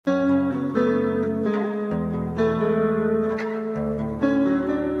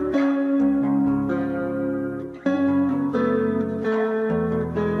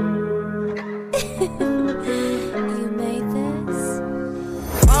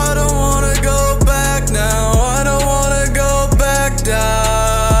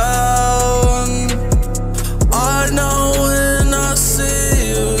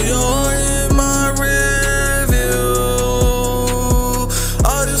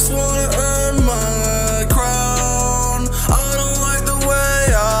just wanna earn my crown. I don't like the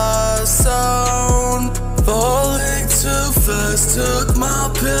way I sound. Falling too fast, took my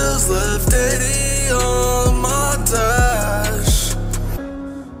pills, left 80 on my dash.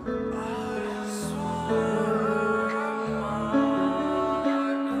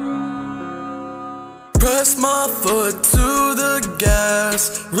 Press my foot to the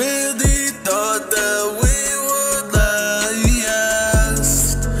gas. Really thought that we would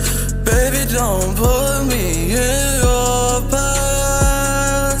last. Baby, don't put me in your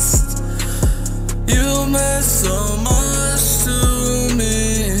past. You meant so much to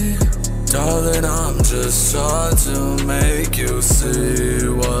me. Darling, I'm just trying to make you see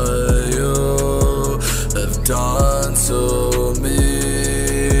what you have done to me.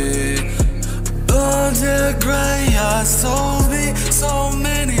 Blonde gray eyes told me so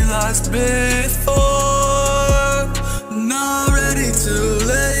many lies before. Not ready to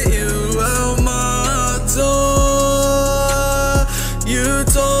let you out my door. You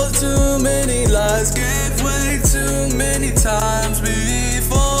told too many lies, gave way too many times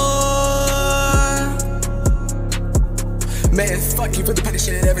before. Man, fuck you for the petty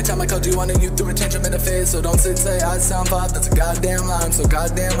shit. Every time I called you on it, you threw attention in the face. So don't sit, say I sound pop, that's a goddamn lie. I'm so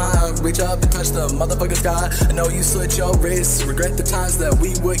goddamn high, reach up and touch the motherfucking sky. I know you slit your wrists, regret the times that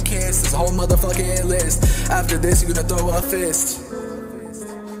we would kiss. This whole motherfucking list. After this, you're gonna throw a fist.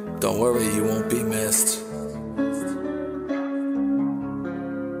 Don't worry, you won't be missed.